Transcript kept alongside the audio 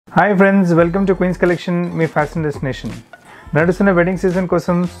Hi friends, welcome to Queen's Collection, me fashion destination. నడుస్తున్న wedding season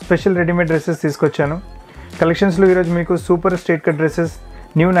కోసం special readymade dresses తీసుకొచ్చాను. కలెక్షన్స్లో ఈరోజు మీకు super straight cut dresses,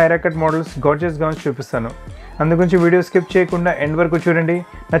 new Naira cut models, gorgeous gowns చూపిస్తాను. అందుగురించి వీడియో స్కిప్ చేయకుండా ఎండ్ వరకు చూడండి.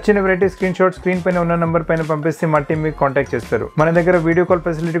 నచ్చిన వెరైటీ స్క్రీన్ షాట్ స్క్రీన్ పైన ఉన్న నెంబర్ పైన పంపిస్తే మా టీం మీకు కాంటాక్ట్ చేస్తారు. మన దగ్గర వీడియో కాల్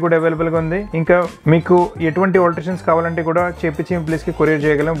ఫెసిలిటీ కూడా అవైలబుల్గా ఉంది. ఇంకా మీకు ఎటువంటి ఆల్టరేషన్స్ కావాలంటే కూడా చేపించి మీ ప్లేస్కి కొరియర్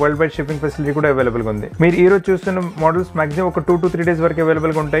చేయగలం. వరల్డ్ వైడ్ షిప్పింగ్ ఫెసిలిటీ కూడా అవైలబుల్గా ఉంది. మీరు ఈ రోజు చూస్తున్న మోడల్స్ మాక్సిమం ఒక 2 to 3 days వరకు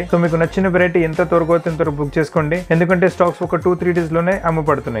అవైలబుల్గా ఉంటాయి. సో మీకు నచ్చిన వెరైటీ ఎంత త్వరగా అంత బుక్ చేసుకోండి, ఎందుకంటే స్టాక్స్ ఒక 2-3 days లోనే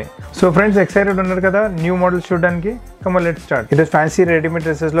అమ్మపడుతున్నాయి. సో ఫ్రెండ్స్, ఎక్సైటెడ్ ఉన్నారు కదా న్యూ మోడల్స్ చూడడానికి? Come on let's start. ఇది ఫ్యాన్సీ రెడీమేడ్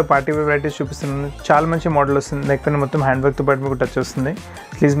డ్రెస్సెస్ లో పార్టీ వేర్ వెరైటీస్ చూపిస్తున్నాను. చాలా మంచి మోడల్ వస్తుంది. నెక్ పైన మొత్తం హ్యాండ్ వర్క్ తో పాటు మీకు టచ్ వస్తుంది.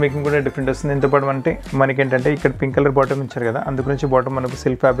 స్లీవ్స్ మేకింగ్ కూడా డిఫరెంట్ వస్తుంది. ఇంతో పాటు అంటే మనకి ఏంటంటే ఇక్కడ పింక్ కలర్ బాటమ్ ఇచ్చారు కదా, అందుగురించి బాటమ్ మనకు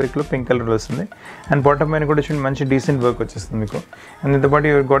సిల్క్ ఫ్యాబ్రిక్ లో పింక్ కలర్ వస్తుంది. అండ్ బాటమ్ పైన కూడా మంచి డీసెంట్ వర్క్ వచ్చేస్తుంది మీకు. అండ్ ఇంతో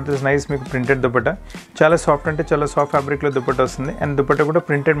పాటు గోట్ దిస్ నైస్ మీకు ప్రింటెడ్ దుపట్టా. చాలా సాఫ్ట్ అంటే చాలా సాఫ్ట్ ఫ్యాబ్రిక్ లో దుపట్టా వస్తుంది. అండ్ దుపట్టా కూడా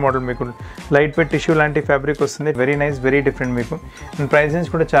ప్రింటెడ్ మోడల్ మీకు లైట్ వెయిట్ టిష్యూ లాంటి ఫ్యాబ్రిక్ వస్తుంది. వెరీ నైస్, వెరీ డిఫరెంట్ మీకు. అండ్ ప్రైస్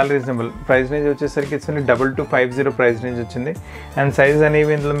రేంజ్ కూడా చాలా రీజనబుల్. ప్రైస్ రేంజ్ వచ్చేసరికి ఇట్స్ 2250 ప్రైస్ రేంజ్ వచ్చింది. అండ్ సైజ్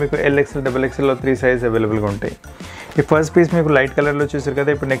అనేవి ఇందులో మీకు LXL, XXL 3 సైజ్ అవైలబుల్గా ఉంటాయి. ఈ ఫస్ట్ పీస్ మీకు లైట్ కలర్లో చూసారు కదా,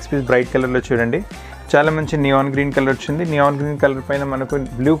 ఇప్పుడు నెక్స్ట్ పీస్ బ్రైట్ కలర్లో చూడండి. చాలా మంచి నియాన్ గ్రీన్ కలర్ వచ్చింది. నియాన్ గ్రీన్ కలర్ పైన మనకు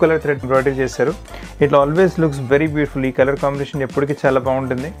బ్లూ కలర్ థ్రెడ్ ఎంబ్రాయిడరీ చేశారు. ఇట్లా ఆల్వేస్ లుక్స్ వెరీ బ్యూటిఫుల్. ఈ కలర్ కాంబినేషన్ ఎప్పటికీ చాలా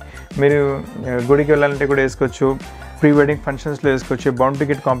బాగుంటుంది. మీరు గుడికి వెళ్ళాలంటే కూడా వేసుకోవచ్చు, ప్రీ వెడ్డింగ్ ఫంక్షన్స్లో వేసుకోవచ్చు. Bound to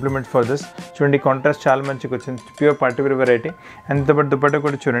get compliment for this. చూడండి, కాంట్రాస్ట్ చాలా మంచిగా వచ్చింది. Pure party wear variety. And dupatta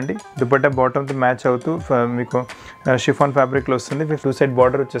కూడా చూడండి, దుపట్టా బాటమ్తో మ్యాచ్ అవుతూ మీకు షిఫాన్ ఫ్యాబ్రిక్లో వస్తుంది. 2 side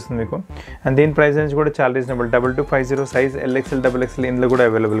బార్డర్ వచ్చేస్తుంది మీకు. అండ్ దీని ప్రైస్ రేంజ్ కూడా చాలా రీజనబుల్. 2250 సైజ్ LXL, XXL ఇందులో కూడా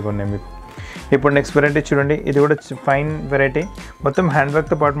అవైలబుల్గా ఉన్నాయి మీకు. ఇప్పుడు నెక్స్ట్ వెరైటీ చూడండి, ఇది కూడా ఫైన్ వెరైటీ. మొత్తం హ్యాండ్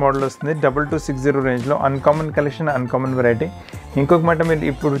వర్క్తో పాటు మోడల్ వస్తుంది. 2260 రేంజ్లో అన్కామన్ కలెక్షన్, అన్కామన్ వెరైటీ. ఇంకొక మాట, మీరు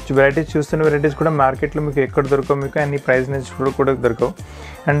ఇప్పుడు వెరైటీస్ చూస్తున్న వెరైటీస్ కూడా మార్కెట్లో మీకు ఎక్కడ దొరకవు మీకు, అండ్ ఈ ప్రైస్ రేంజ్ కూడా దొరకవు.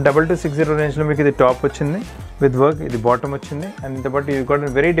 అండ్ 2260 రేంజ్లో మీకు ఇది టాప్ వచ్చింది విత్ వర్క్, ఇది బాటమ్ వచ్చింది. అండ్ ఇంతపాటు ఇది కూడా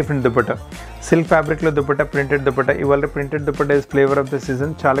వెరీ డిఫరెంట్ దుపట్టా. సిల్క్ ఫ్యాబ్రిక్లో దుపట్టా, ప్రింటెడ్ దుపట్టా. ఇవాళ printed dupatta is flavour of the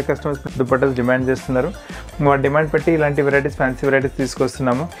season. చాలా కస్టమర్స్ దుపట్టాస్ డిమాండ్ చేస్తున్నారు. వాటి డిమాండ్ పెట్టి ఇలాంటి వెరైటీస్, ఫ్యాన్సీ వెరైటీస్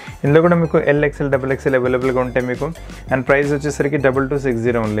తీసుకొస్తున్నాము. ఇందులో కూడా మీకు LXL, XXL అవైలబుల్గా ఉంటాయి మీకు. అండ్ ప్రైస్ వచ్చేసరికి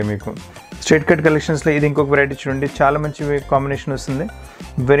 2260 ఓన్లీ మీకు. స్ట్రైట్ కట్ కలెక్షన్స్లో ఇది ఇంకొక వెరైటీ చూడండి, చాలా మంచి కాంబినేషన్ వస్తుంది.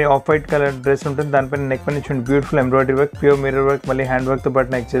 Very off white colour dress ఉంటుంది. దానిపైన నెక్ పైన చూడండి beautiful embroidery work, pure mirror work, మళ్ళీ హ్యాండ్ వర్క్తో పాటు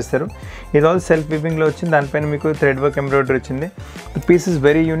నెక్ చేస్తారు. ఇది ఆల్ సెల్ఫ్ వీవింగ్లో వచ్చింది. దానిపైన మీకు థ్రెడ్ వర్క్ ఎంబ్రాయిడరీ వచ్చింది. Piece is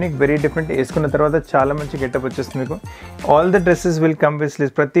very unique, very different. వేసుకున్న తర్వాత చాలా మంచి గెటప్ వచ్చేస్తుంది మీకు. All the dresses will come with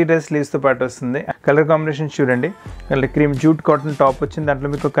sleeves. ప్రతి డ్రెస్ స్లీవ్స్తో పాటు వస్తుంది. కలర్ కాంబినేషన్ చూడండి, క్రీమ్ జూట్ కాటన్ టాప్ వచ్చింది. దాంట్లో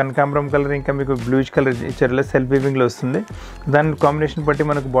మీకు కనకాంబరం కలర్, ఇంకా మీకు బ్లూయిష్ కలర్ ఇచ్చారు. సెల్ఫ్ వీవింగ్లో వస్తుంది. దాని కాంబినేషన్ బట్టి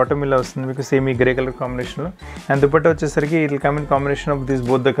మనకు బాటమ్ ఇలా వస్తుంది మీకు, సేమ్ ఈ గ్రే కలర్ కాంబినేషన్లో. అండ్ దుపట్టా వచ్చేసరికి it will come in combination of these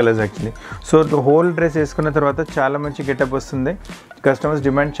both the colours actually. So whole dress వేసుకున్న తర్వాత చాలా మంచి గెటప్ వస్తుంది. కస్టమర్స్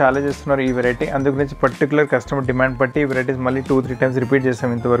డిమాండ్ చాలా చేస్తున్నారు ఈ వెరైటీ. అందుగురించి పర్టికులర్ కస్టమర్ డిమాండ్ బట్టి ఈ వెరైటీస్ మళ్ళీ 2-3 times రిపీట్ చేసాం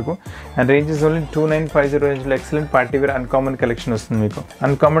ఇంతవరకు. అండ్ రేంజెస్ ఓన్లీ 2950 రేంజ్లో excellent party wear uncommon collection వస్తుంది మీకు.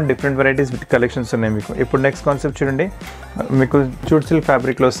 అన్కామన్ డిఫరెంట్ వెరైటీస్ కలెక్షన్స్ ఉన్నాయి మీకు. ఇప్పుడు నెక్స్ట్ కాన్సెప్ట్ చూడండి, మీకు జూట్ సిల్క్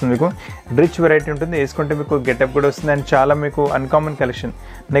ఫ్యాబ్రిక్లో వస్తుంది మీకు. రిచ్ వెరైటీ ఉంటుంది, వేసుకుంటే మీకు గెటప్ కూడా వస్తుంది. అండ్ చాలా మీకు అన్కామన్ కలెక్షన్.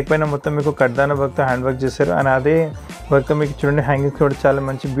 నెక్ పైన మొత్తం మీకు కడ్దాన వర్క్తో హ్యాండ్ వర్క్ చేశారు. అండ్ అదే వర్క్తో మీకు చూడండి హ్యాంగింగ్స్ కూడా చాలా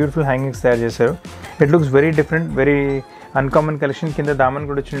మంచి బ్యూటిఫుల్ హ్యాంగింగ్స్ తయారు చేశారు. It looks very different, very uncommon collection. కింద దామన్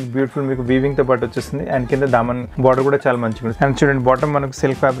కూడా చూడండి బ్యూటిఫుల్ మీకు వీవింగ్తో పాటు వచ్చేస్తుంది. అండ్ కింద దామన్ బార్డర్ కూడా చాలా మంచిగా ఉంది. అండ్ చూడండి బాటమ్ మనకు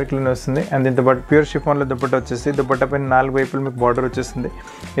సిల్క్ ఫ్యాబ్రిక్లోనే వస్తుంది. అండ్ దీంతో పాటు ప్యూర్ షిఫాన్లో దుపట్టా వచ్చేసి, దుపట్టా పైన 4 వైపులు మీకు బార్డర్ వచ్చేస్తుంది.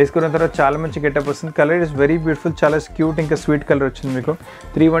 వేసుకున్న తర్వాత చాలా మంచి గెటప్ వస్తుంది. కలర్ ఇస్ వెరీ బ్యూటిఫుల్, చాలా క్యూట్, ఇంకా స్వీట్ కలర్ వచ్చింది మీకు.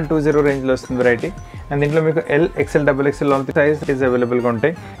 3120 రేంజ్లో వస్తుంది వెరైటీ. అండ్ దీంట్లో మీకు LXL, XXL సైజ్ అవైలబుల్గా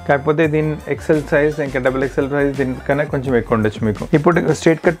ఉంటాయి. కాకపోతే దీని XL సైజ్ ఇంకా XXL సైజ్ దీనికన్నా కొంచెం ఎక్కువ ఉండొచ్చు మీకు. ఇప్పుడు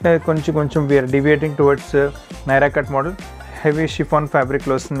స్ట్రైట్ కట్ కొంచెం we are deviating towards Naira cut model. Heavy chiffon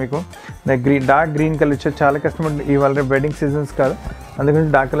ఫ్యాబ్రిక్లో వస్తుంది మీకు. డార్క్ గ్రీన్ కలర్ ఇచ్చారు. చాలా కస్టమర్ ఇవాళ వెడ్డింగ్ సీజన్స్ కాదు, అందుకని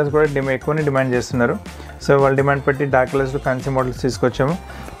డార్క్ కలర్స్ కూడా ఎక్కువనే డిమాండ్ చేస్తున్నారు. సో వాళ్ళ డిమాండ్ పెట్టి డార్క్ కలర్స్లో ఫ్యాన్సీ మోడల్స్ తీసుకొచ్చాము.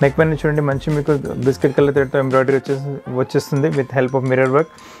 నెక్ పైన చూడండి మంచి మీకు బిస్కెట్ కలర్ థ్రెడ్తో ఎంబ్రాయిడరీ వచ్చేస్తుంది with help of mirror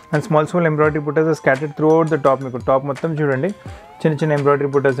work. And small embroidery buttas scattered through out the top మీకు. టాప్ మొత్తం చూడండి చిన్న ఎంబ్రాయిడరీ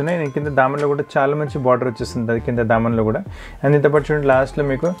బుటాస్ ఉన్నాయి. కింద దామన్లో కూడా చాలా మంచి బార్డర్ వచ్చేస్తుంది అది కింద దామన్లో కూడా. అండ్ ఇంత పాటు చూడండి లాస్ట్లో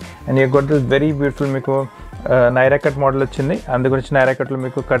మీకు and you got this very beautiful మీకు నైరా కట్ మోడల్ వచ్చింది. అందు గురించి నైరా కట్లో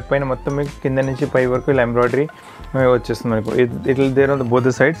మీకు కట్ పైన మొత్తం మీకు కింద నుంచి పై వరకు ఇలా ఎంబ్రాయిడరీ వచ్చేస్తుంది మీకు. It will there on the both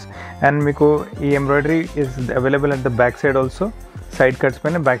the sides. And మీకు ఈ embroidery is available at the back side also. Side cuts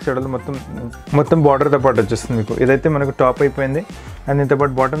పైన బ్యాక్ సైడ్ మొత్తం బార్డర్తో పాటు వచ్చేస్తుంది మీకు. ఇదైతే మనకు టాప్ అయిపోయింది. అండ్ దీంతో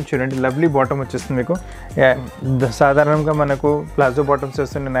పాటు బాటమ్ చూడండి, లవ్లీ బాటమ్ వచ్చేస్తుంది మీకు. సాధారణంగా మనకు ప్లాజో బాటమ్స్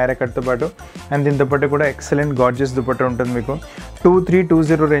వస్తుంది నైరా కట్తో పాటు. అండ్ దీంతో పాటు కూడా ఎక్సలెంట్ గార్జియస్ దుపట్టా ఉంటుంది మీకు.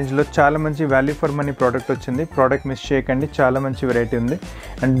 2320 రేంజ్లో చాలా మంచి వాల్యూ ఫర్ మనీ ప్రోడక్ట్ వచ్చింది. ప్రోడక్ట్ మిస్ చేయకండి, చాలా మంచి వెరైటీ ఉంది.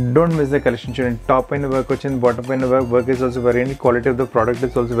 And don't miss the collection. చూడండి, టాప్ పైన వర్క్ వచ్చింది, బాటమ్ పైన work is also very nice. Quality of the product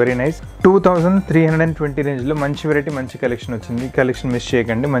is also very nice. 2320 రేంజ్లో మంచి వెరైటీ, మంచి కలెక్షన్ వచ్చింది. కలెక్షన్ మిస్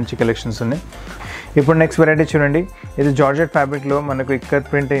చేయకండి, మంచి కలెక్షన్స్ ఉన్నాయి. ఇప్పుడు నెక్స్ట్ వెరైటీ చూడండి, ఇది జార్జెట్ ఫ్యాబ్రిక్లో మనకు ఇక్కత్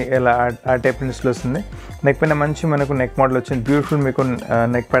ప్రింట్ ఇలా ఆ టైప్ ప్రింట్స్లో వస్తుంది. నెక్ పైన మంచి మనకు నెక్ మోడల్ వచ్చింది, బ్యూటిఫుల్ మీకు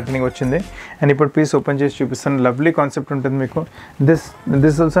నెక్ ప్యాటర్నింగ్ వచ్చింది. అండ్ ఇప్పుడు పీస్ ఓపెన్ చేసి చూపిస్తాను. లవ్లీ కాన్సెప్ట్ ఉంటుంది మీకు.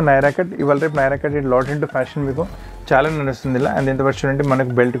 This also Naira cut. ఇవాళ రేపు Naira cut it lot into fashion మీకు చాలా నడుస్తుంది ఇలా. అండ్ ఇంతవరకు చూడండి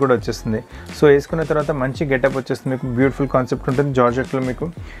మనకు బెల్ట్ కూడా వచ్చేస్తుంది. సో వేసుకున్న తర్వాత మంచి గెటప్ వచ్చేస్తుంది మీకు. బ్యూటిఫుల్ కాన్సెప్ట్ ఉంటుంది జార్జెట్లో మీకు.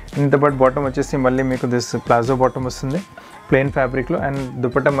 ఇంతపాటు బాటమ్ వచ్చేసి మళ్ళీ మీకు దిస్ ప్లాజో బాటమ్ వస్తుంది ప్లెయిన్ ఫ్యాబ్రిక్లో. అండ్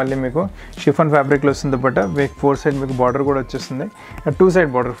దుపట్టా మళ్ళీ మీకు షిఫాన్ ఫ్యాబ్రిక్లో వస్తుంది దుపట్టా. 4 సైడ్ మీకు బార్డర్ కూడా వచ్చేస్తుంది. 2 సైడ్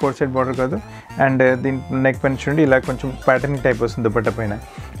బార్డర్, 4 సైడ్ బార్డర్ కాదు. అండ్ దీని నెక్ పైన చూడండి ఇలా కొంచెం ప్యాటర్నింగ్ టైప్ వస్తుంది దుపట్టా పైన.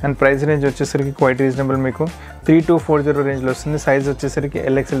 అండ్ ప్రైస్ రేంజ్ వచ్చేసరికి క్వైట్ రీజనబుల్ మీకు. 3240 రేంజ్లో వస్తుంది. సైజ్ వచ్చేసరికి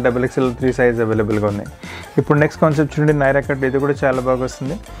LXL, XXL 3 సైజ్ అవైలబుల్గా ఉన్నాయి. ఇప్పుడు నెక్స్ట్ కాన్సెప్ట్ చూడండి, నైరా కట్. ఇది కూడా చాలా బాగా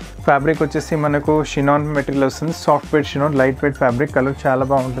వస్తుంది. ఫ్యాబ్రిక్ వచ్చేసి మనకు షినాన్ మెటీరియల్ వస్తుంది. Soft wait షినాన్, light weight fabric. Colour చాలా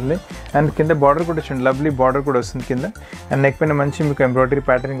బాగుంటుంది. అండ్ కింద బార్డర్ కూడా చూడండి, లవ్లీ బార్డర్ కూడా వస్తుంది కింద. అండ్ నెక్ పైన మంచి మీకు ఎంబ్రాయిడరీ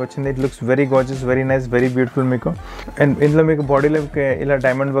ప్యాటర్నింగ్ వచ్చింది. It looks very gorgeous, very nice, very beautiful మీకు. అండ్ ఇందులో మీకు బాడీలో ఇలా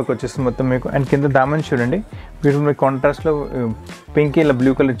డైమండ్ వర్క్ వచ్చేస్తుంది మొత్తం మీకు. అండ్ కింద దామన్ చూడండి, బ్యూటిఫుల్ మీకు కాంట్రాస్ట్లో పింక్ ఇలా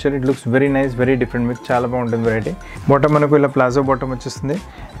బ్లూ కలర్ ఇచ్చారు. It looks very nice, very different మీకు. చాలా బాగుంటుంది వెరైటీ. బాటమ్ మనకు ఇలా ప్లాజో బాటమ్ వచ్చేస్తుంది.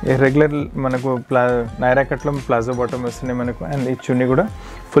 రెగ్యులర్ మనకు నైరా కట్లో ప్లాజో బాటమ్ వస్తున్నాయి మనకు. అండ్ ఈ చున్నీ కూడా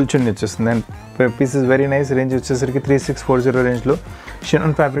ఫుల్ చున్నీ వచ్చేస్తుంది. And pieces very nice. Range వచ్చేసరికి 3640 రేంజ్లో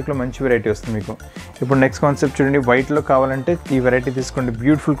షినాన్ ఫ్యాబ్రిక్లో మంచి వెరైటీ వస్తుంది మీకు. ఇప్పుడు నెక్స్ట్ కాన్సెప్ట్ చూడండి, వైట్లో కావాలంటే ఈ వెరైటీ తీసుకోండి.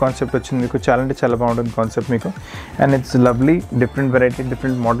 బ్యూటిఫుల్ కాన్సెప్ట్ వచ్చింది మీకు. చాలా అంటే చాలా బాగుంటుంది కాన్సెప్ట్ మీకు. And it's lovely different variety,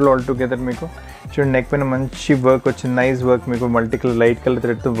 different model all together మీకు. చూడండి నెక్ పైన మంచి వర్క్ వచ్చింది, నైస్ వర్క్ మీకు. మల్టీ కలర్ లైట్ కలర్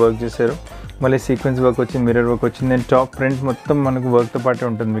థ్రెడ్తో వర్క్ చేశారు. మళ్ళీ సీక్వెన్స్ వర్క్ వచ్చింది, మిర్రర్ వర్క్ వచ్చింది. అండ్ టాప్ ప్రింట్ మొత్తం మనకు వర్క్తో పాటే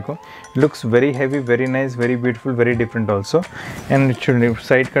ఉంటుంది మీకు. Looks very heavy, very nice, very beautiful, very different also. And చూడండి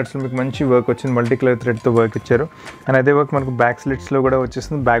సైడ్ కట్స్లో మీకు మంచి వర్క్ వచ్చింది, మల్టీ కలర్ థ్రెడ్తో వర్క్ ఇచ్చారు. అండ్ అదే వర్క్ మనకు బ్యాక్ స్లిట్స్లో కూడా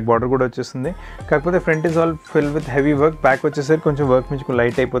వచ్చేస్తుంది, బ్యాక్ బార్డర్ కూడా వచ్చేస్తుంది. కాకపోతే front is all fill with heavy work. Back వచ్చేసరికి కొంచెం వర్క్ మీకు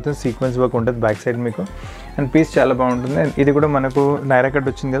లైట్ అయిపోతుంది, సీక్వెన్స్ వర్క్ ఉంటుంది బ్యాక్ సైడ్ మీకు. అండ్ పీస్ చాలా బాగుంటుంది. అండ్ ఇది కూడా మనకు నైరా కట్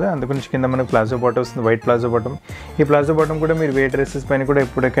వచ్చింది కదా, అందుగురించి కింద మనకు ప్లాజో బాటమ్ వస్తుంది, వైట్ ప్లాజో బాటమ్. ఈ ప్లాజో బాటమ్ కూడా మీరు వే డ్రెస్సెస్ పైన కూడా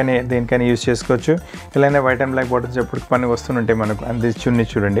ఎప్పటికైనా దేనికైనా యూజ్ చేసుకోవచ్చు. ఇలానే వైట్ అండ్ బ్లాక్ బాటమ్స్ ఎప్పటికి పని వస్తుంటాయి మనకు. అండ్ దిస్ చున్నీ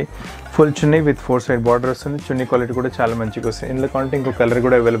చూడండి, full chunni with 4 side border వస్తుంది. చున్నీ క్వాలిటీ కూడా చాలా మంచిగా వస్తుంది. ఇందులో కావాలంటే ఇంకో కలర్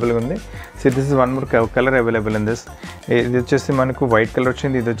కూడా అవైలబుల్గా ఉంది. So this is one more colour available in this. ఇది వచ్చేసి మనకు వైట్ కలర్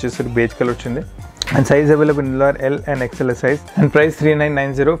వచ్చింది, ఇది వచ్చేసి బేజ్ కలర్ వచ్చింది. అండ్ సైజ్ అవైలబుల్ ఇందులో L and XL size. And price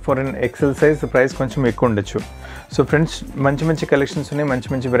 3990 for an XL size. Price కొంచెం ఎక్కువ ఉండొచ్చు. సో ఫ్రెండ్స్, మంచి మంచి కలెక్షన్స్ ఉన్నాయి, మంచి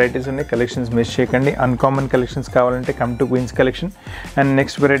మంచి వెరైటీస్ ఉన్నాయి. కలెక్షన్స్ మిస్ చేయకండి. అన్కామన్ కలెక్షన్స్ కావాలంటే come to queens collection. And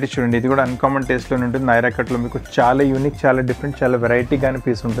next variety చూడండి, ఇది కూడా అన్కామన్ టేస్ట్లోనే ఉంటుంది. నైరా కట్లో మీకు చాలా యూనిక్, చాలా డిఫరెంట్, చాలా వెరైటీగానే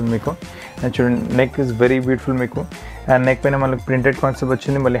పీస్ ఉంటుంది మీకు. అండ్ చూడండి నెక్ ఇస్ వెరీ బ్యూటిఫుల్ మీకు. అండ్ నెక్ పైన మనకు ప్రింటెడ్ కాన్సెప్ట్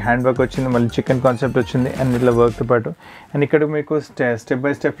వచ్చింది, మళ్ళీ హ్యాండ్ వర్క్ వచ్చింది, మళ్ళీ చికెన్ కాన్సెప్ట్ వచ్చింది. అండ్ ఇట్లా వర్క్తో పాటు. అండ్ ఇక్కడ మీకు స్టెప్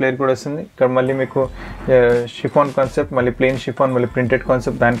బై స్టెప్ ఫ్లేర్ కూడా వస్తుంది. ఇక్కడ మళ్ళీ మీకు షిఫాన్ కాన్సెప్ట్, మళ్ళీ ప్లెయిన్ షిఫాన్, మళ్ళీ ప్రింటెడ్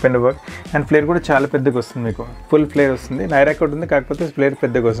కాన్సెప్ట్, దానిపైన వర్క్. అండ్ ఫ్లేర్ కూడా చాలా పెద్దగా వస్తుంది మీకు. ఫుల్ ఫ్లేర్ వస్తుంది. నైరా కట్ ఉంది, కాకపోతే ఫ్లేర్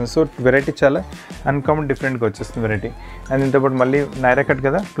పెద్దగా వస్తుంది. సో వెరైటీ చాలా అన్కామన్ డిఫరెంట్గా వచ్చేస్తుంది వెరైటీ. అండ్ ఇంతపాటు మళ్ళీ నైరా కట్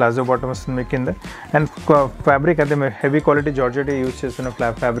కదా, ప్లాజో బాటమ్ వస్తుంది మీకు కింద. అండ్ ఫ్యాబ్రిక్ అదే హెవీ క్వాలిటీ జార్జెట్ యూజ్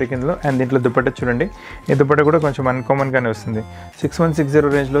చేస్తున్న ఫ్యాబ్రిక్ ఇందులో. అండ్ దీంట్లో దుపట్టా చూడండి, ఈ దుపట్టా కూడా కొంచెం అన్కామన్గానే వస్తుంది.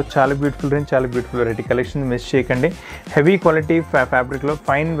 6160 రేంజ్లో చాలా బ్యూటిఫుల్ రేంజ్, చాలా బ్యూటిఫుల్ వెరైటీ. కలెక్షన్ మిస్ చేయకండి. హెవీ క్వాలిటీ ఫ్యాబ్రిక్లో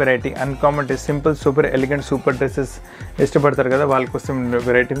fine variety, uncommon taste, simple super elegant super dresses ఇష్టపడతారు కదా, వాళ్ళ కోసం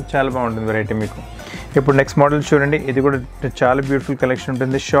వెరైటీ చాలా బాగుంటుంది వెరైటీ మీకు. ఇప్పుడు నెక్స్ట్ మోడల్ చూడండి, ఇది కూడా చాలా బ్యూటిఫుల్ కలెక్షన్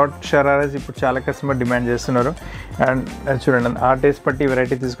ఉంటుంది. షార్ట్ షరారాస్ ఇప్పుడు చాలా కస్టమర్ డిమాండ్ చేస్తున్నారు. అండ్ చూడండి ఆ టేస్ట్ పట్టి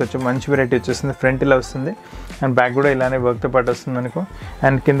వెరైటీ తీసుకొచ్చి మంచి వెరైటీ వచ్చేస్తుంది. ఫ్రంట్ ఇలా వస్తుంది, అండ్ బ్యాక్ కూడా ఇలానే వర్క్తో పాటు వస్తుంది మనకు.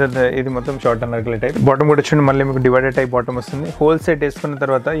 అండ్ కింద ఇది మొత్తం షార్ట్ అన్నర్కల టైప్. బాటమ్ కూడా చూడండి, మళ్ళీ మీకు డివైడెడ్ టైప్ బాటమ్ వస్తుంది. హోల్ సెట్ వేసుకున్న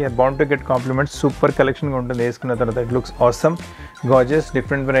తర్వాత bound to get compliments, super కలెక్షన్గా ఉంటుంది వేసుకున్న తర్వాత. It looks awesome, gorgeous,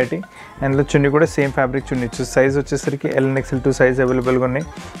 different variety. And చున్నీ కూడా సేమ్ ఫ్యాబ్రిక్ చున్నీ. సైజ్ వచ్చేసరికి L and XL 2 సైజ్ అవైలబుల్గా ఉన్నాయి.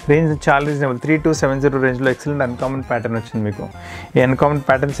 రేంజ్ చాలా రీజనబుల్, 3270 రేంజ్లో ఎక్సలెంట్ అన్కామన్ ప్యాటర్న్ వచ్చింది మీకు. ఈ అన్కామన్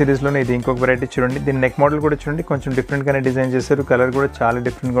ప్యాటర్న్ సిరీస్లోనే ఇది ఇంకొక వెరైటీ చూడండి. దీని నెక్ మోడల్ కూడా చూడండి, కొంచెం డిఫరెంట్గానే డిజైన్ చేశారు. కలర్ కూడా చాలా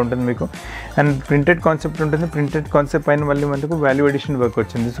డిఫరెంట్గా ఉంటుంది మీకు. అండ్ ప్రింటెడ్ కాన్సెప్ట్ ఉంటుంది. ప్రింటెడ్ కాన్సెప్ట్ పైన మళ్ళీ మనకు వాల్యూ ఎడిషన్ వర్క్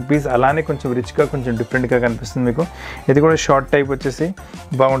వచ్చింది. సో పీస్ అలానే కొంచెం రిచ్గా, కొంచెం డిఫరెంట్గా కనిపిస్తుంది మీకు. ఇది కూడా షార్ట్ టైప్ వచ్చేసి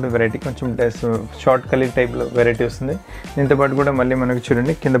బాగుంటుంది వెరైటీ, కొంచెం షార్ట్ కలర్ టైప్లో వెరైటీ వస్తుంది. దీంతో పాటు కూడా మళ్ళీ మనకు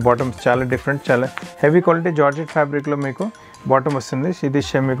చూడండి కింద బాటమ్స్ చాలా డిఫరెంట్, చాలా హెవీ క్వాలిటీ జార్జెట్ ఫ్యాబ్రిక్లో మీకు బాటమ్ వస్తుంది. ఇది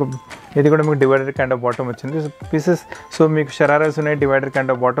మీకు ఇది కూడా మీకు డివైడర్ కైండ్ ఆఫ్ బాటమ్ వచ్చింది పీసెస్. సో మీకు షరారాస్ ఉన్నాయి, డివైడర్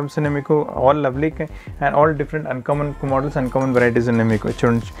కైండ్ ఆఫ్ బాటమ్స్ ఉన్నాయి, మీకు all lovely and all different uncommon models, uncommon varieties ఉన్నాయి మీకు.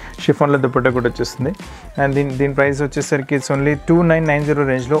 చూడండి షిఫాన్లో దుపట్టా కూడా వచ్చేస్తుంది. అండ్ దీని ప్రైస్ వచ్చేసరికి ఇట్స్ ఓన్లీ 2990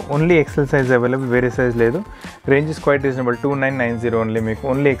 రేంజ్లో. ఓన్లీ ఎక్సెల్ సైజ్ అవైలబుల్, వేరే సైజ్ లేదు. Range is quite reasonable, 2990 only మీకు,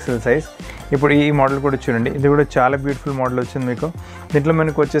 ఓన్లీ ఎక్సెల్ సైజ్. ఇప్పుడు ఈ మోడల్ కూడా చూడండి, ఇది కూడా చాలా బ్యూటిఫుల్ మోడల్ వచ్చింది మీకు. దీంట్లో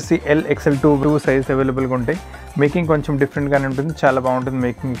మనకు వచ్చేసి ఎల్ ఎక్సెల్ 2 సైజ్ అవైలబుల్గా ఉంటాయి. మేకింగ్ కొంచెం డిఫరెంట్గానే ఉంటుంది, చాలా బాగుంటుంది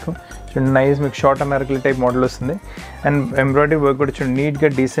మేకింగ్ మీకు. చూడండి నైస్ మీకు షార్ట్ అనార్కలి టైప్ మోడల్ వస్తుంది. అండ్ ఎంబ్రాయిడరీ వర్క్ కూడా చూడండి నీట్గా,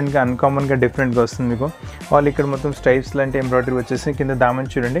 డీసెంట్గా, అన్కామన్గా, డిఫరెంట్గా వస్తుంది మీకు. ఆల్ ఇక్కడ మొత్తం స్ట్రైప్స్ లాంటి ఎంబ్రాయిడరీ వచ్చేసి కింద దామన్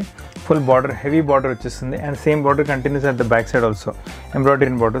చూడండి ఫుల్ బార్డర్, హెవీ బార్డర్ వచ్చేస్తుంది. And same border continuous at the back side also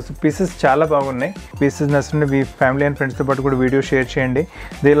embroidery borders. Pieces చాలా బాగున్నాయి. పీసెస్ నచ్చిన మీ ఫ్యామిలీ అండ్ ఫ్రెండ్స్తో పాటు కూడా వీడియో షేర్ చేయండి.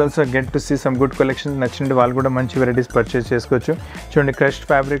 They will also get to see some good collections. నచ్చింది వాళ్ళు కూడా మంచి వెరైటీస్ పర్చేస్ చేసుకోవచ్చు. చూడండి క్రష్డ్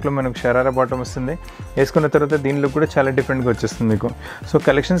ఫ్యాబ్రిక్లో మనకు షరారా బాటమ్ వస్తుంది. వేసుకున్న తర్వాత దీనిలో కూడా చాలా డిఫరెంట్గా వచ్చేస్తుంది మీకు. సో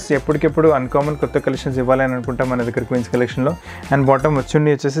కలెక్షన్స్ ఎప్పటికెప్పుడు అన్కామన్ కొత్త కలెక్షన్స్ ఇవ్వాలని అనుకుంటాం మన దగ్గర క్వీన్స్ కలెక్షన్లో. అండ్ బాటమ్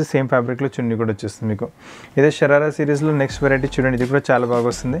చున్నీ వచ్చేసి సేమ్ ఫ్యాబ్రిక్లో చున్నీ కూడా వచ్చేస్తుంది మీకు. ఇదే షరారా సిరీస్లో నెక్స్ట్ వెరైటీ చూడండి, ఇది కూడా చాలా బాగా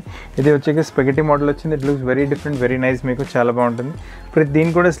వస్తుంది. ఇది వచ్చేసి స్పెగటీ మోడల్ వచ్చింది. It looks very different, very nice మీకు, చాలా బాగుంటుంది. ఇప్పుడు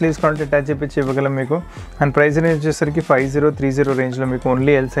దీన్ని కూడా స్లీవ్స్ కాంటే అటాచ్ చేపించి ఇవ్వగలం మీకు. అండ్ ప్రైస్ రేంజ్ వచ్చేసరికి 5030 రేంజ్లో మీకు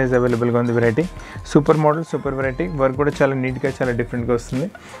ఓన్లీ ఎల్ సైజ్ అవైలబుల్గా ఉంది variety. Super model, super variety. Work కూడా చాలా నీట్గా, చాలా డిఫరెంట్గా వస్తుంది.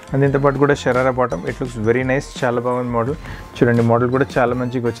 అండ్ దీంతోపాటు కూడా sharara bottom, it looks very nice, చాలా బాగుంది మోడల్. చూడండి మోడల్ కూడా చాలా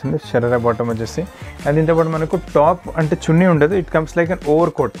మంచిగా వచ్చింది షరారా బాటమ్ వచ్చేసి. అండ్ దీంతోపాటు మనకు టాప్ అంటే చున్నీ ఉండదు, it comes like an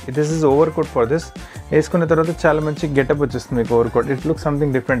over coat. This is over coat for this. వేసుకున్న తర్వాత చాలా మంచి గెటప్ వచ్చేస్తుంది మీకు over coat. It look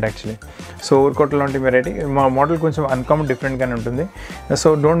something different actually. So over coat లాంటి వెరైటీ. మా మోడల్ కొంచెం అన్కామన్ డిఫరెంట్గానే ఉంటుంది. So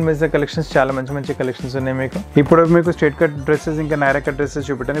don't miss the collections, చాలా మంచి మంచి కలెక్షన్స్ ఉన్నాయి మీకు. ఇప్పుడు మీకు స్ట్రైట్ కట్ డ్రెస్సెస్ ఇంకా నైరా కట్ డ్రెస్సెస్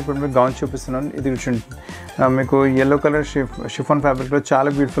చూపెట్టాను. ఇప్పుడు మీకు గౌన్ చూపిస్తున్నాను. ఇది మీకు ఎల్లో కలర్ షిఫాన్ ఫ్యాబ్రిక్లో చాలా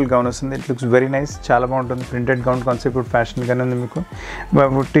బ్యూటిఫుల్ గౌన్ వస్తుంది. ఇట్ లుక్స్ వెరీ నైస్, చాలా బాగుంటుంది. ప్రింటెడ్ గౌన్ కాన్సెప్ట్ ఇప్పుడు ఫ్యాషన్గానే ఉంది మీకు.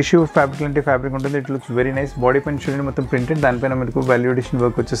 టిష్యూ ఫ్యాబ్రిక్ లాంటి ఫ్యాబ్రిక్ ఉంటుంది. It looks very nice. Body పైన చూడండి మొత్తం ప్రింటెడ్, దానిపైన మనకు వాల్యుయేషన్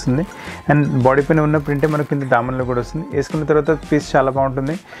వర్క్ వచ్చేస్తుంది. అండ్ బాడీ పైన ఉన్న ప్రింటే మనకు కింద దామన్లో కూడా వస్తుంది. వేసుకున్న తర్వాత పీస్ చాలా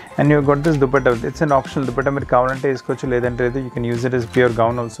బాగుంటుంది. And you got this dupatta. It's an optional dupatta, మీరు కావాలంటే వేసుకోవచ్చు, లేదంటే లేదు. You can use it is pure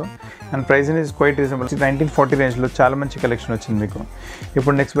gown also. And price is quite reasonable. 1940 రేంజ్లో చాలా మంచి కలెక్షన్ వచ్చింది మీకు.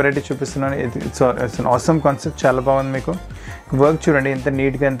 ఇప్పుడు నెక్స్ట్ వెరైటీ చూపిస్తున్నాను. ఇట్స్ అన్ ఆసమ్ కాన్సెప్ట్, చాలా బాగుంది మీకు. వర్క్ చూడండి ఎంత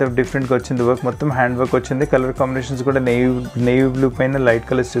నీట్గా, ఎంత డిఫరెంట్గా వచ్చింది వర్క్. మొత్తం హ్యాండ్ వర్క్ వచ్చింది. కలర్ కాంబినేషన్స్ కూడా నేవీ బ్లూ పైన లైట్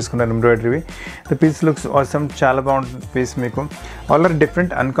కలర్స్ చేసుకున్నారు embroidery. The piece looks awesome, చాలా బాగుంటుంది పీస్ మీకు. All are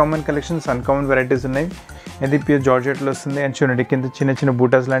different uncommon collections, uncommon varieties ఉన్నాయి. ఇది ప్యూర్ జార్జెట్లో వస్తుంది. అండ్ చూడండి కింద చిన్న చిన్న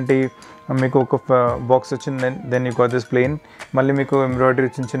బూటాస్ లాంటి మీకు ఒక బాక్స్ వచ్చింది. Then you got this plain. మళ్ళీ మీకు ఎంబ్రాయిడరీ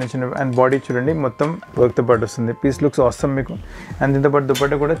చిన్న చిన్న. అండ్ బాడీ చూడండి మొత్తం వర్క్తో పాటు వస్తుంది. పీస్ లుక్స్ ఆసమ్ మీకు. అండ్ దీంతో పాటు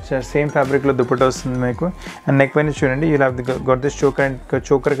దుపట్టా కూడా సేమ్ ఫ్యాబ్రిక్లో దుపట్టా వస్తుంది మీకు. అండ్ నెక్ పైన చూడండి you have got this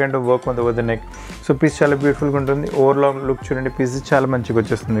choker kind of work on the neck. So piece చాలా బ్యూటిఫుల్గా ఉంటుంది. ఓవరాల్ లుక్ చూడండి, పీస్ చాలా మంచిగా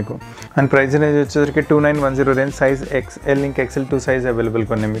వచ్చేస్తుంది మీకు. అండ్ ప్రైస్ అనేది వచ్చేసరికి 2910 రేంజ్. సైజ్ ఎక్స్ఎల్ ఇంకా ఎక్స్ఎల్ 2 సైజ్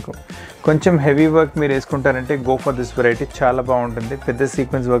అవైలబుల్గా ఉన్నాయి మీకు. కొంచెం హెవీ వర్క్ మీరు వేసుకుంటారంటే గో ఫర్ దిస్ వెరైటీ, చాలా బాగుంటుంది. పెద్ద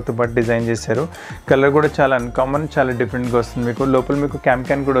సీక్వెన్స్ వర్క్తో పాటు డిజైన్ చేశారు. కలర్ కూడా చాలా అన్కామన్, చాలా డిఫరెంట్గా వస్తుంది మీకు. లోపల మీకు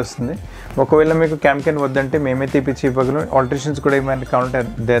క్యాన్ కూడా వస్తుంది. ఒకవేళ మీకు క్యాన్ వద్దంటే మేమే తీపిచ్చి ఇవ్వగలం. ఆల్టరేషన్స్ కూడా ఏమైనా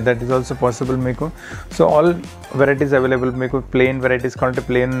కావాలంటే దట్ ఈస్ ఆల్సో పాసిబుల్ మీకు. సో ఆల్ వెరైటీస్ అవైలబుల్ మీకు. ప్లెయిన్ వెరైటీస్ కావాలంటే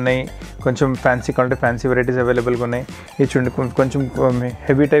ప్లెయిన్ ఉన్నాయి, కొంచెం ఫ్యాన్సీ కావాలంటే ఫ్యాన్సీ వెరైటీస్ అవైలబుల్గా ఉన్నాయి. ఇది చూడండి కొంచెం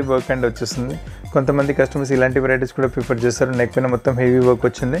హెవీ టైప్ వర్క్ అండ్ వచ్చేస్తుంది. కొంతమంది కస్టమర్స్ ఇలాంటి వెరైటీస్ కూడా ప్రిఫర్ చేస్తారు. నెక్ పైన మొత్తం హెవీ వర్క్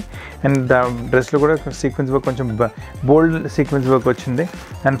వచ్చింది. అండ్ డ్రెస్లో కూడా సీక్వెన్స్ వర్క్, కొంచెం బోల్డ్ సీక్వెన్స్ వర్క్ వచ్చింది.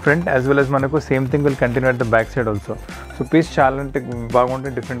 And front as well as మనకు same thing will continue at the back side also. So piece చాలా అంటే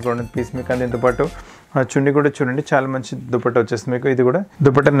బాగుంటుంది, డిఫరెంట్గా ఉంటుంది పీస్ మీకు. అండ్ దీంతోపాటు చున్నీ కూడా చూడండి చాలా మంచి దుపట్టా వచ్చేస్తుంది మీకు. ఇది కూడా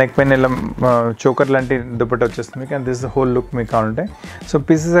దుపట్టా నెక్ పైన ఇలా చోకర్ లాంటి దుపట్టా వచ్చేస్తుంది మీకు. అండ్ దిస్ హోల్ లుక్ మీకు కావాలంటే. So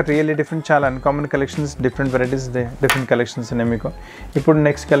pieces are really different, చాలా uncommon collections, different varieties, different collections ఉన్నాయి మీకు. ఇప్పుడు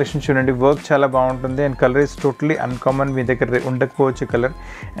నెక్స్ట్ కలెక్షన్ చూడండి. వర్క్ చాలా బాగుంటుంది. And colour is totally uncommon, మీ దగ్గర ఉండకపోవచ్చు కలర్.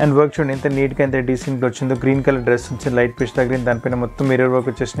 అండ్ వర్క్ చూడండి ఎంత నీట్గా, ఎంత డీసెంట్గా వచ్చిందో. గ్రీన్ కలర్ డ్రెస్ వచ్చింది, లైట్ పిస్తా గ్రీన్. దానిపైన మొత్తం మిర్రర్ వర్క్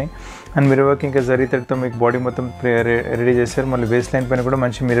వచ్చేసినాయి. అండ్ మిర్రర్ వర్క్ ఇంకా జరీ థ్రెడ్తో మీకు బాడీ మొత్తం రెడీ చేశారు. మళ్ళీ వేస్ట్ లైన్ పైన కూడా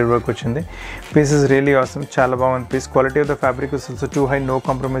మంచి మిర్రర్ వర్క్ వచ్చింది. పీసెస్ రియల్లీ ఆసమ్, చాలా బాగుంది piece. Quality of the fabric is also two high, no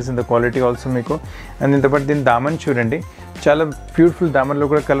compromise in the quality also మీకు. అండ్ దీంతోపాటు దీని దామన్ చూడండి, చాలా బ్యూటిఫుల్ దామన్లో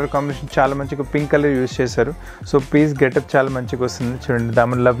కూడా కలర్ కాంబినేషన్ చాలా మంచిగా పింక్ కలర్ యూజ్ చేశారు. సో పీస్ గెటప్ చాలా మంచిగా వస్తుంది చూడండి.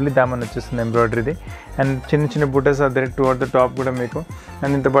 దామన్ లవ్లీ దామన్ వచ్చేస్తుంది ఎంబ్రాయిడరీది. అండ్ చిన్న చిన్న బూటస్ are there towards the top కూడా మీకు.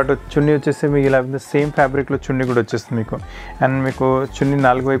 అండ్ దీంతోపాటు చున్నీ వచ్చేసి మీకు ఇలా సేమ్ ఫ్యాబ్రిక్లో చున్నీ కూడా వచ్చేస్తుంది మీకు. అండ్ మీకు చున్నీ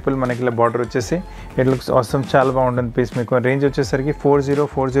 4 వైపులు మనకి ఇలా బార్డర్ వచ్చేసి ఇట్ లుక్స్ ఆసమ్, చాలా బాగుంటుంది పీస్ మీకు. రేంజ్ వచ్చేసరికి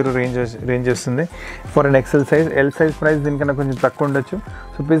 4040 రేంజ్ వస్తుంది for an XL size. L size price దీనికన్నా కొంచెం తక్కువ ఉండొచ్చు.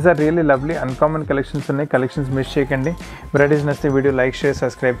 So piece are really lovely uncommon collections ఉన్నాయి. కలెక్షన్స్ మిస్ చేయకండి. వెరైటీస్ నచ్చితే వీడియో లైక్ షేర్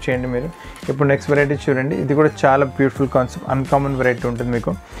సబ్స్క్రైబ్ చేయండి మీరు. ఇప్పుడు నెక్స్ట్ వెరైటీ చూడండి. ఇది కూడా చాలా బ్యూటిఫుల్ కాన్సెప్ట్, అన్కామన్ వెరైటీ ఉంటుంది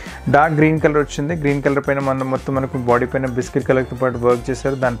మీకు. డార్క్ గ్రీన్ కలర్ వచ్చింది. గ్రీన్ కలర్ పైన మొత్తం మనకు బాడీ పైన బిస్కెట్ కలర్తో పాటు వర్క్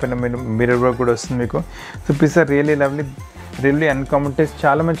చేశారు. దానిపైన మిర్రర్ వర్క్ కూడా వస్తుంది మీకు. So piece are really lovely, really uncommon taste,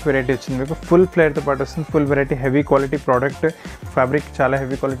 చాలా మంచి వెరైటీ వచ్చింది మీకు. ఫుల్ ఫ్లేర్తో పాటు వస్తుంది. Full variety, heavy quality product, fabric చాలా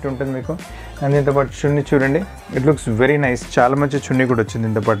హెవీ క్వాలిటీ ఉంటుంది మీకు. అండ్ దీంతో పాటు చున్నీ చూడండి, ఇట్ లుక్స్ వెరీ నైస్. చాలా మంచి చున్నీ కూడా వచ్చింది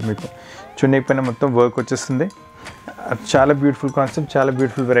దీంతో పాటు మీకు. చున్నీ పైన మొత్తం వర్క్ వచ్చేస్తుంది. చాలా బ్యూటిఫుల్ కాన్సెప్ట్, చాలా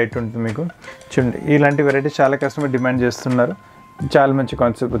బ్యూటిఫుల్ వెరైటీ ఉంటుంది మీకు. చూడండి, ఇలాంటి వెరైటీ చాలా కస్టమర్ డిమాండ్ చేస్తున్నారు. చాలా మంచి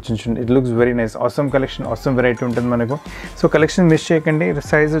కాన్సెప్ట్ వచ్చింది. It looks very nice. Awesome collection, awesome variety ఉంటుంది మనకు. సో కలెక్షన్ మిస్ చేయకండి.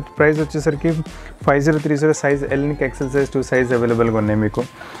 ప్రైస్ వచ్చేసరికి 5030 సైజ్ ఎల్ నుంచి ఎక్సెల్ సైజ్ 2 సైజ్ అవైలబుల్గా ఉన్నాయి మీకు.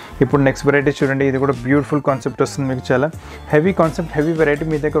 ఇప్పుడు నెక్స్ట్ వెరైటీ చూడండి. ఇది కూడా బ్యూటిఫుల్ కాన్సెప్ట్ వస్తుంది మీకు. చాలా హెవీ కాన్సెప్ట్, హెవీ వెరైటీ.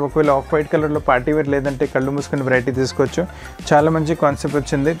 మీ దగ్గర ఒకవేళ ఆఫ్ వైట్ కలర్లో పార్టీ వేర్ లేదంటే కళ్ళు మూసుకుని వెరైటీ తీసుకోవచ్చు. చాలా మంచి కాన్సెప్ట్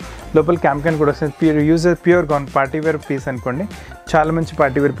వచ్చింది. లోపల క్యాన్ కూడా వస్తుంది. ప్యూర్ పార్టీ వేర్ పీస్ అనుకోండి. చాలా మంచి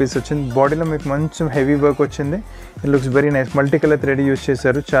పార్టీ వేర్ పీస్ వచ్చింది. బాడీలో మీకు మంచి హెవీ వర్క్ వచ్చింది. It looks very nice. Multi colour thread use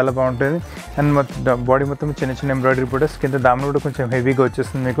చేశారు, చాలా బాగుంటుంది. అండ్ బాడీ మొత్తం చిన్న చిన్న ఎంబ్రాయిడరీ బూటస్, కింద దాములు కూడా కొంచెం హెవీగా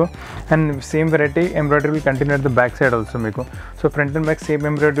వచ్చేస్తుంది మీకు. And same variety embroidery will continue at the back side also మీకు. So front and back same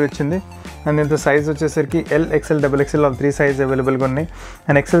embroidery వచ్చింది. అండ్ దీంతో సైజ్ వచ్చేసరికి L XL double XL all 3 size అవైలబుల్గా ఉన్నాయి.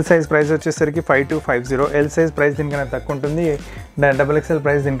 అండ్ ఎక్సెల్ సైజ్ ప్రైస్ వచ్చేసరికి 5250. ఎల్ సైజ్ ప్రైస్ దీనికన్నా తక్కువ ఉంటుంది. డబుల్ ఎక్సెల్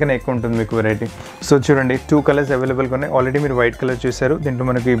ప్రైస్ దీనికన్నా ఎక్కువ ఉంటుంది మీకు వెరైటీ. సో చూడండి, 2 కలర్స్ అవైలబుల్గా ఉన్నాయి. ఆల్రెడీ మీరు వైట్ కలర్ చూసారు. దీంట్లో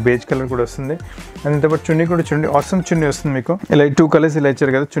మనకి బేజ్ కలర్ కూడా వస్తుంది. అండ్ దీంతో పాటు చున్నీ కూడా చూడండి, ఆసమ్ చున్నీ వస్తుంది మీకు. ఇలా 2 కలర్స్ ఇలా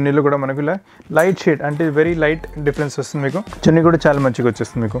ఇచ్చారు కదా. చున్నీలో కూడా మనకు ఇలా లైట్ షేడ్, అంటే వెరీ లైట్ డిఫరెన్స్ వస్తుంది మీకు. చున్నీ కూడా చాలా మంచిగా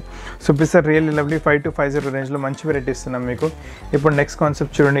వచ్చేస్తుంది మీకు. So piece are really lovely. 5250 రేంజ్లో మంచి వెరైటీ ఇస్తున్నాం మీకు. ఇప్పుడు నెక్స్ట్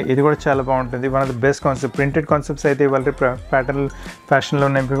కాన్సెప్ట్ చూడండి. ఇది కూడా చాలా బాగుంటుంది. One of the best concept. Printed concepts అయితే ఇవాళ ప్యాటర్న్ ఫ్యాషన్లో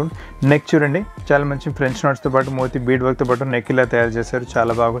ఉన్నాయి మీకు. నెక్ చూడండి, చాలా మంచి ఫ్రెంచ్ నాట్స్తో పాటు మోతీ బీడ్ వర్క్తో పాటు నెక్ ఇలా తయారు చేశారు.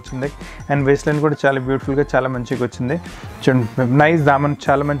 చాలా బాగా వచ్చింది. అండ్ వేస్ట్ లైన్ కూడా చాలా బ్యూటిఫుల్గా, చాలా మంచిగా వచ్చింది. చూడండి, నైస్ దామన్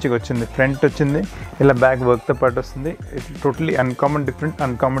చాలా మంచిగా వచ్చింది. ఫ్రంట్ వచ్చింది ఇలా బ్యాక్ వర్క్తో పాటు వస్తుంది. Totally uncommon, different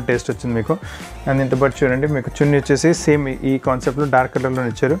uncommon taste వచ్చింది మీకు. అండ్ దీంతో పాటు చూడండి, మీకు చున్నీ వచ్చేసి సేమ్ ఈ కాన్సెప్ట్లో డార్క్ కలర్లో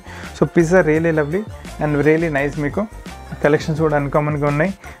ఇచ్చారు. So piece are really lovely and really nice మీకు. కలెక్షన్స్ కూడా అన్కామన్గా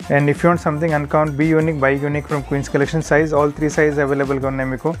ఉన్నాయి. And if you want something uncommon, be unique by unique from queens collection. Size all 3 size అవైలబుల్గా ఉన్నాయి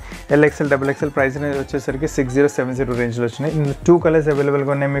మీకు. L XL double XL price అనేది వచ్చేసరికి 6070 రేంజ్లో వచ్చినాయి. 2 కలర్స్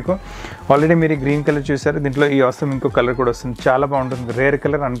అవైలబుల్గా ఉన్నాయి మీకు. ఆల్రెడీ మీరు గ్రీన్ కలర్ చూసారు. దీంట్లో ఈ ఆసమ్ ఇంకో కలర్ కూడా వస్తుంది. చాలా బాగుంటుంది. Rare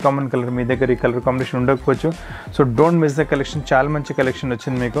colour, uncommon colour. మీ దగ్గర ఈ కలర్ కాంబినేషన్ ఉండకపోవచ్చు. So don't miss the collection. చాలా మంచి కలెక్షన్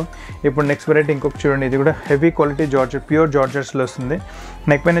వచ్చింది మీకు. ఇప్పుడు నెక్స్ట్ వెరైటీ ఇంకొక చూడండి. ఇది కూడా హెవీ క్వాలిటీ జార్జెట్, ప్యూర్ జార్జెట్స్లో వస్తుంది.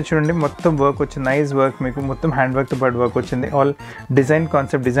 నెక్ పైన చూడండి మొత్తం వర్క్ వచ్చింది. నైస్ వర్క్ మీకు. మొత్తం హ్యాండ్ వర్క్తో పాటు వర్క్ వచ్చింది. All design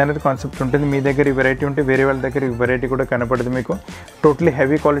concept, designer concept ఉంటుంది. మీ దగ్గర ఈ వెరైటీ ఉంటే వేరే వాళ్ళ దగ్గర ఈ వెరైటీ కూడా కనపడదు మీకు. Totally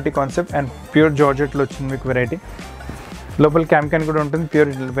heavy quality concept and pure జార్జెట్లో వచ్చింది మీకు వెరైటీ. లోపల క్యాన్ కూడా ఉంటుంది.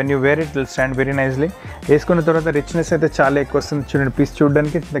 Pure when you wear it will stand very nicely. వేసుకున్న తర్వాత రిచ్నెస్ అయితే చాలా ఎక్కువ వస్తుంది. చూడండి, పీస్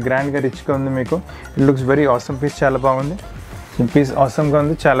చూడడానికి ఇంత గ్రాండ్గా రిచ్గా ఉంది మీకు. It looks very awesome. Piece చాలా బాగుంది. పీస్ ఆసమ్గా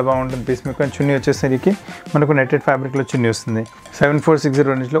ఉంది, చాలా బాగుంటుంది పీస్ మీకు. చున్నీ వచ్చేసరికి మనకు నెట్టెడ్ ఫ్యాబ్రిక్లో చున్నీ వస్తుంది. 7460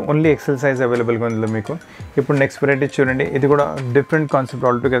 రేంజ్లో ఓన్లీ ఎక్సెల్ సైజ్ అవైలబుల్గా ఉంది మీకు. ఇప్పుడు నెక్స్ట్ వెరైటీ చూడండి. ఇది కూడా డిఫరెంట్ కాన్సెప్ట్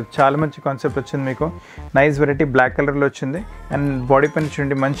ఆల్టుగెదర్. చాలా మంచి కాన్సెప్ట్ వచ్చింది మీకు. నైస్ వెరైటీ, బ్లాక్ కలర్లో వచ్చింది. అండ్ బాడీ పైన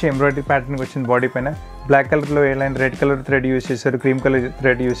చూడండి మంచి ఎంబ్రాయిడరీ ప్యాటర్న్ వచ్చింది. బాడీ పైన బ్లాక్ కలర్లో ఏ line red colour thread use చేశారు, క్రీమ్ కలర్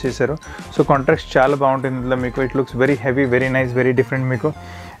థ్రెడ్ యూస్ చేశారు. సో కాంట్రాస్ట్ చాలా బాగుంటుంది ఇందులో మీకు. It looks very heavy, very nice, very different మీకు.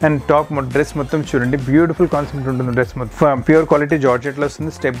 అండ్ టాప్ డ్రెస్ మొత్తం చూడండి, బ్యూటిఫుల్ కాన్సెప్ట్ ఉంటుంది. డ్రెస్ మొత్తం ప్యూర్ క్వాలిటీ జార్జెట్లో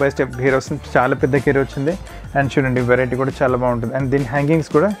వస్తుంది. స్టెప్ బై స్టెప్ గేర్ వస్తుంది. చాలా పెద్ద గేర్ వచ్చింది. అండ్ చూడండి, వెరైటీ కూడా చాలా బాగుంటుంది. అండ్ దీని హ్యాంగింగ్స్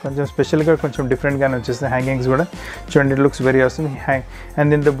కూడా కొంచెం స్పెషల్గా, కొంచెం డిఫరెంట్గానే వచ్చేస్తుంది. హ్యాంగింగ్స్ కూడా చూడండి, ఇట్ లుక్స్ వెరీ వస్తుంది. అండ్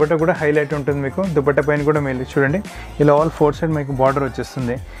దీని దుపట్టా కూడా హైలైట్ ఉంటుంది మీకు. దుపట్టా పైన కూడా మీరు చూడండి ఇలా ఆల్ 4 సైడ్ మీకు బార్డర్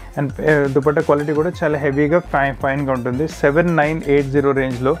వచ్చేస్తుంది. అండ్ దుపట్టా క్వాలిటీ కూడా చాలా హెవీగా ఫైన్గా ఉంటుంది. 7980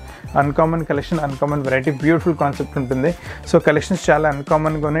 రేంజ్లో uncommon collection, uncommon variety, beautiful concept ఉంటుంది. సో కలెక్షన్స్ చాలా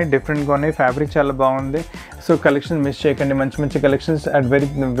అన్కామన్గా ఉన్నాయి, డిఫరెంట్గా ఉన్నాయి. ఫ్యాబ్రిక్ చాలా బాగుంది. సో కలెక్షన్స్ మిస్ చేయకండి. మంచి మంచి కలెక్షన్స్ అట్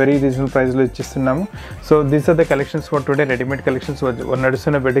వెరీ రీజనబుల్ ప్రైస్లో ఇచ్చిస్తున్నాము. So these are the collections for today. Readymade collections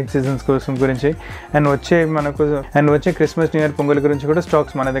నడుస్తున్న వెడ్డింగ్ సీజన్స్ కోసం గురించి అండ్ వచ్చే క్రిస్మస్, న్యూ ఇయర్, పొంగల్ గురించి కూడా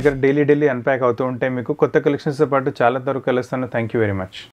స్టాక్స్ మన దగ్గర డైలీ అన్ప్యాక్ అవుతూ ఉంటాయి మీకు. కొత్త కలెక్షన్స్తో పాటు చాలా త్వరగా కలుస్తాను. Thank you very much.